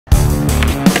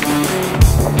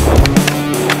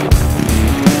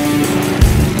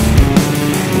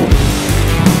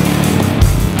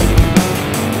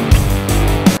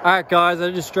Alright guys,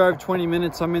 I just drove 20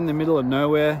 minutes. I'm in the middle of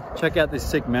nowhere. Check out this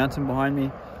sick mountain behind me.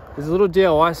 There's a little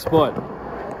DIY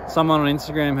spot someone on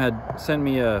Instagram had sent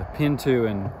me a pin to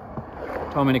and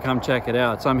told me to come check it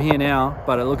out. So I'm here now,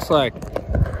 but it looks like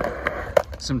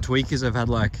some tweakers have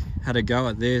had a go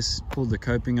at this, pulled the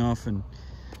coping off and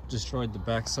destroyed the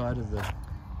backside of the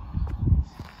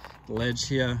ledge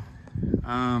here.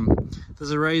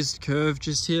 There's a raised curve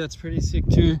just here, that's pretty sick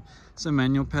too. It's a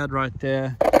manual pad right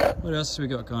there. What else do we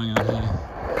got going on here?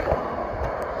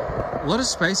 A lot of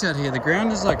space out here. The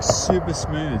ground is like super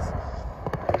smooth.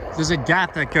 There's a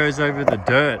gap that goes over the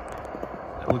dirt.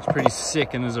 It looks pretty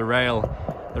sick, and there's a rail.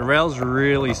 The rail's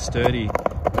really sturdy,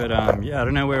 but yeah, I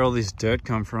don't know where all this dirt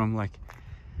come from. Like,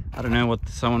 I don't know what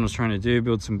someone was trying to do,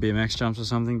 build some BMX jumps or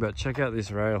something, but check out this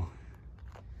rail.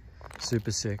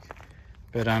 Super sick.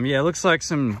 But yeah, it looks like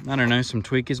some, I don't know, some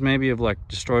tweakers maybe have like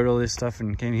destroyed all this stuff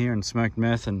and came here and smoked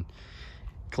meth and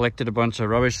collected a bunch of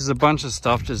rubbish. There's a bunch of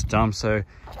stuff just dumped, so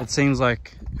it seems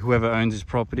like whoever owns this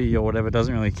property or whatever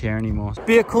doesn't really care anymore.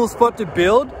 Be a cool spot to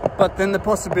build, but then the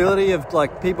possibility of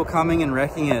like people coming and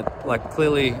wrecking it, like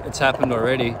clearly it's happened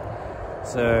already.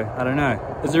 So I don't know.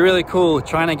 There's a really cool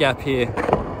China gap here.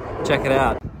 Check it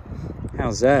out.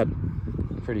 How's that?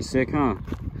 Pretty sick, huh?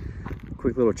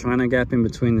 Quick little China gap in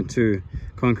between the two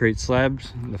concrete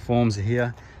slabs. The forms are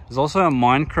here. There's also a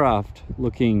Minecraft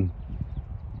looking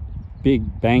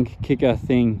big bank kicker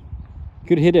thing. You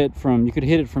could hit it from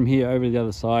here over the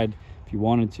other side if you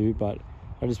wanted to, but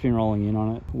I've just been rolling in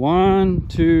on it. 1,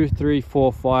 2, 3,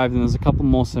 4, 5, and there's a couple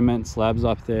more cement slabs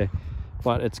up there,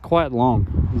 but it's quite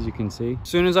long, as you can see. As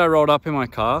soon as I rolled up in my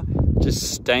car, it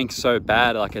just stank so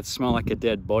bad, like it smelled like a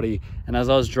dead body. And as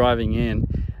I was driving in,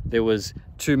 there was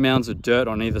 2 mounds of dirt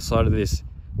on either side of this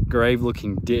grave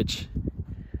looking ditch.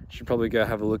 Should probably go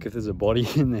have a look if there's a body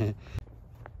in there.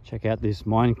 Check out this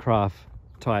Minecraft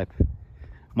type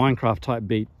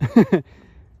beat.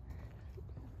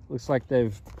 Looks like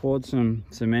they've poured some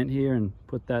cement here and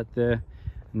put that there,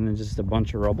 and then just a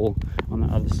bunch of rubble on the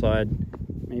other side.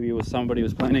 Maybe it was somebody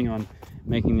was planning on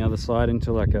making the other side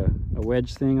into like a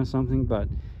wedge thing or something, but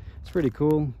it's pretty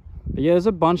cool. But yeah, there's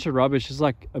a bunch of rubbish. There's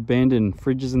like abandoned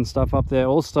fridges and stuff up there,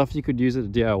 all stuff you could use at a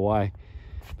DIY.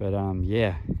 But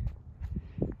yeah,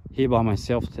 here by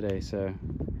myself today, so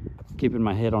keeping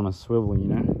my head on a swivel, you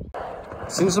know.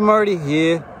 Since I'm already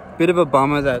here, bit of a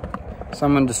bummer that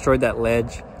someone destroyed that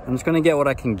ledge. I'm just gonna get what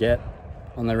I can get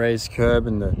on the raised curb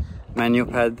and the manual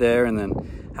pad there, and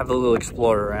then have a little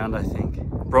explore around, I think.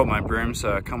 Brought my broom,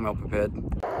 so I come well prepared.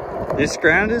 This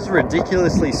ground is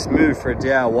ridiculously smooth for a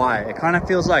DIY. It kind of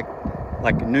feels like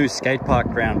a new skate park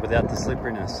ground without the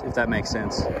slipperiness, if that makes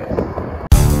sense.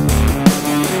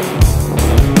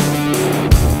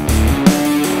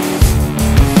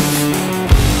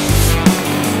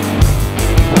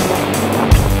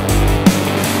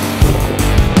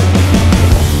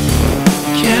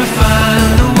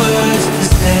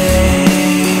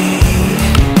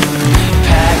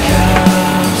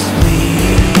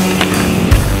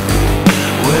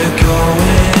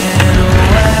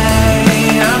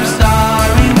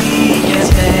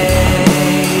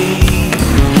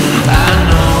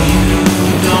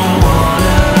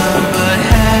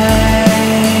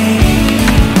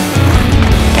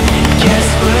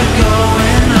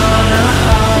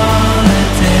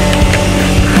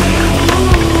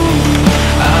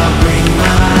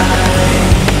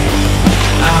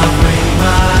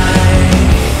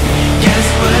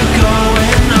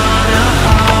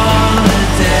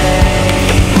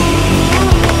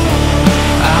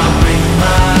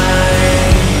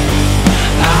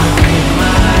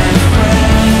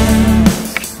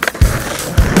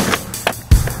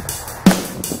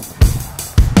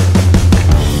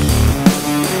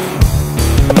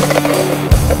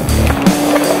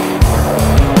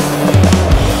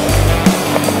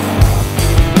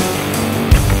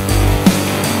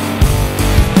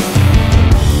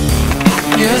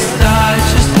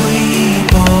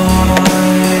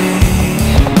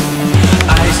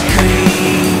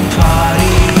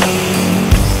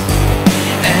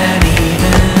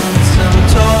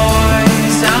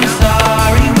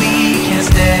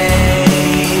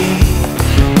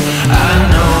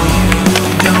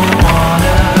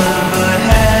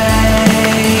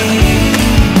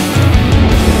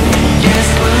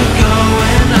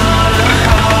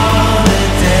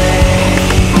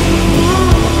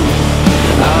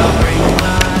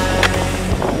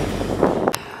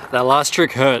 That last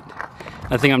trick hurt.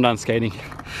 I think I'm done skating.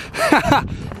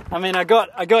 I mean, I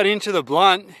got into the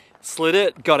blunt, slid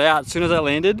it, got out. As soon as I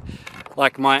landed,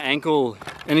 like my ankle,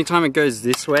 anytime it goes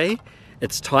this way,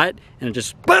 it's tight and it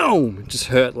just boom, it just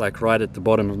hurt like right at the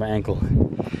bottom of my ankle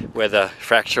where the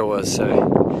fracture was. So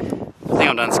I think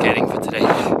I'm done skating for today.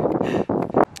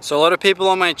 So a lot of people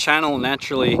on my channel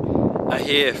naturally are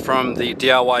here from the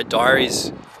DIY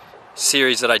Diaries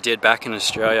series that I did back in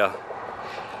Australia.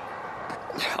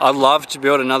 I'd love to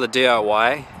build another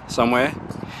DIY somewhere.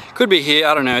 Could be here,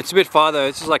 I don't know. It's a bit farther.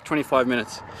 This is like 25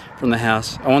 minutes from the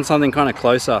house. I want something kind of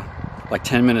closer, like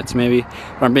 10 minutes maybe,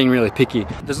 but I'm being really picky.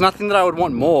 There's nothing that I would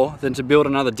want more than to build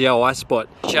another DIY spot.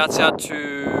 Shouts out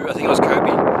to, I think it was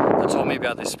Kobe that told me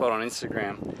about this spot on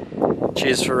Instagram.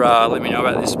 Cheers for letting me know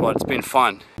about this spot. It's been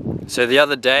fun. So the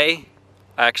other day,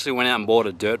 I actually went out and bought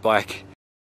a dirt bike.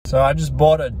 So I just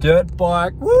bought a dirt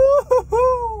bike.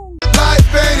 Woo-hoo-hoo!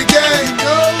 Life ain't a game.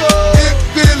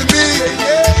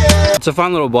 It's a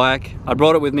fun little bike. I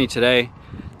brought it with me today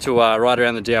to ride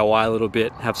around the DIY a little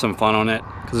bit, have some fun on it,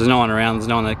 because there's no one around, there's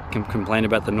no one that can complain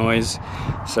about the noise.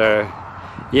 So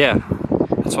yeah,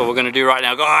 that's what we're gonna do right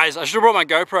now. Guys, I should have brought my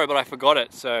GoPro, but I forgot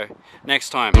it, so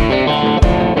next time.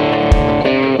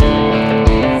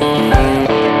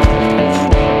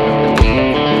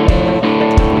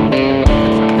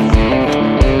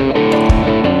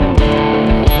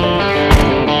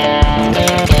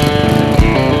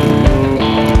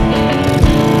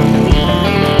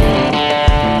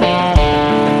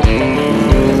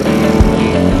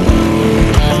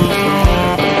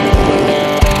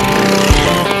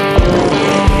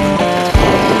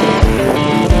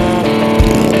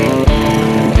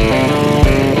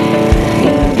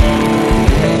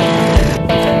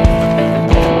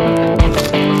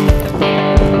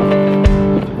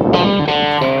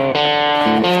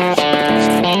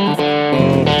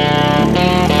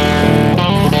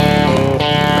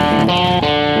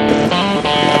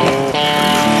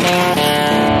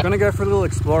 For a little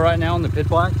explore right now on the pit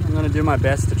bike. I'm going to do my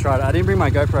best to try to, I didn't bring my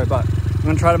GoPro, but I'm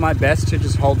going to try my best to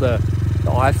just hold the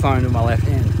iPhone in my left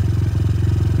hand.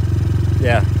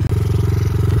 Yeah.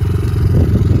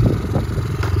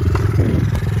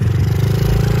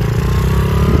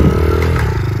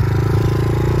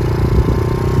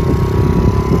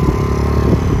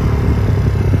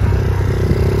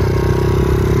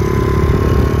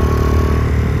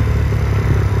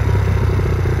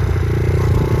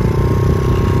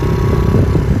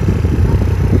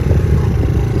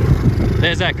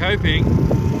 There's that coping.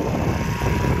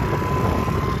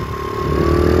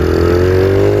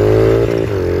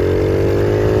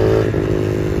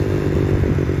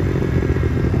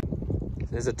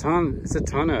 There's a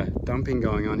ton of dumping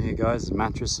going on here, guys.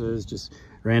 Mattresses, just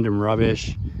random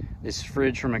rubbish. This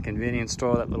fridge from a convenience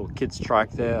store, that little kid's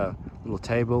trike there, a little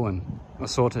table and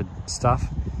assorted stuff.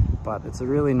 But it's a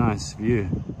really nice view.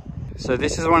 So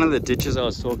this is one of the ditches I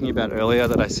was talking about earlier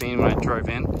that I seen when I drove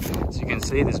in. So you can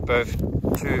see there's both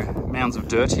two mounds of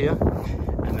dirt here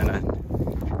and then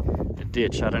a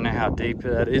ditch. I don't know how deep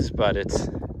that is, but it's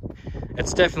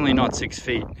definitely not 6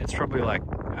 feet. It's probably like,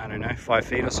 I don't know, 5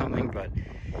 feet or something, but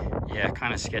yeah,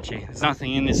 kind of sketchy. There's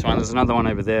nothing in this one. There's another one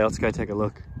over there. Let's go take a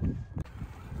look.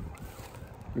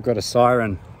 We've got a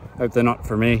siren. Hope they're not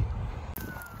for me.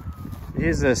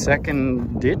 Here's the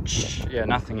second ditch. Yeah,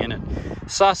 nothing in it.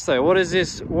 Sus though, what is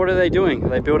this? What are they doing? Are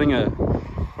they building a,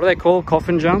 what are they called?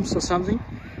 Coffin jumps or something?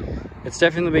 It's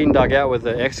definitely been dug out with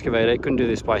the excavator. It couldn't do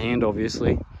this by hand,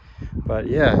 obviously. But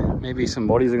yeah, maybe some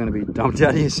bodies are going to be dumped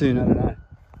out here soon. I don't know.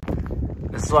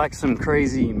 There's like some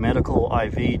crazy medical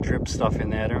IV drip stuff in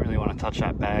there. I don't really want to touch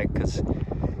that bag because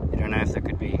you don't know if there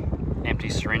could be empty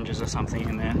syringes or something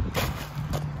in there.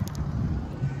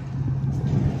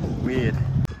 Weird.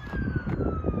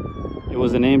 It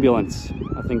was an ambulance.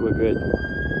 I think we're good.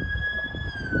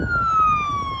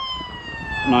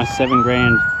 Nice 7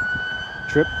 grand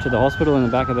trip to the hospital in the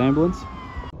back of the ambulance.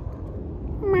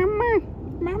 Mama,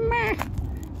 mama.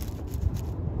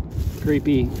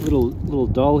 Creepy little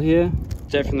doll here.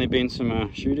 Definitely been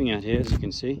some shooting out here, as you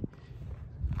can see.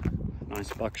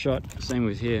 Nice buckshot. Same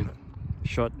with here.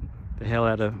 Shot the hell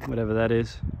out of whatever that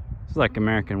is. It's like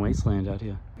American wasteland out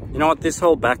here. You know what this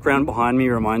whole background behind me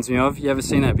reminds me of? You ever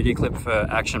seen that video clip for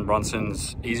Action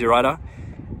Bronson's Easy Rider?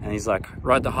 And he's like,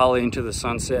 ride the Harley into the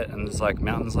sunset and there's like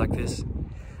mountains like this.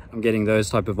 I'm getting those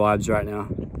type of vibes right now.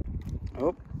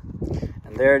 Oh,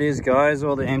 and there it is, guys,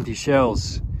 all the empty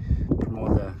shells from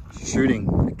all the shooting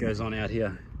that goes on out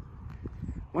here.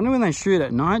 Wonder when they shoot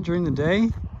at night, during the day?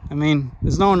 I mean,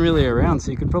 there's no one really around,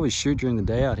 so you could probably shoot during the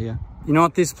day out here. You know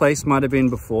what this place might have been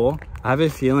before? I have a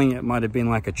feeling it might have been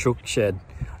like a chook shed.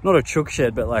 Not a chook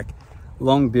shed, but like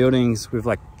long buildings with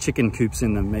like chicken coops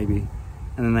in them maybe.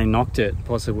 And then they knocked it,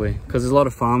 possibly. Because there's a lot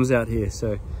of farms out here,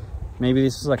 so maybe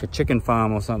this is like a chicken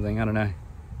farm or something, I don't know.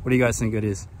 What do you guys think it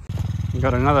is? We've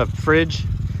got another fridge,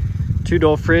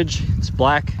 2-door fridge. It's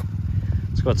black.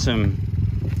 It's got some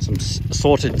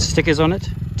assorted stickers on it.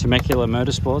 Temecula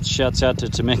Motorsports. Shouts out to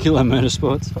Temecula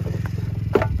Motorsports.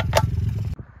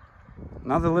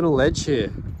 Another little ledge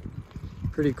here.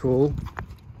 Pretty cool.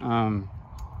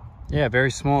 Yeah,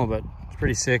 very small, but it's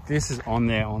pretty sick. This is on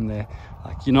there.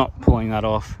 Like, you're not pulling that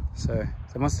off. So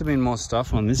there must have been more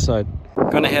stuff on this side.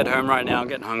 Gonna head home right now. I'm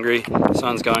getting hungry. The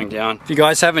sun's going down. If you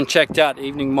guys haven't checked out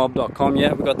eveningmob.com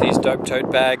yet, we've got these dope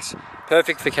tote bags.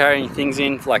 Perfect for carrying things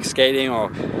in for like skating or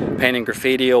painting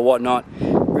graffiti or whatnot.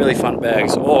 Really fun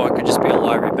bags. Or it could just be a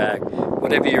library bag.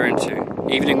 Whatever you're into.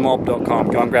 eveningmob.com.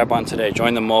 Go and grab one today.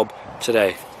 Join the mob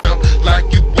today. Like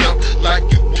you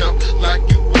jump, like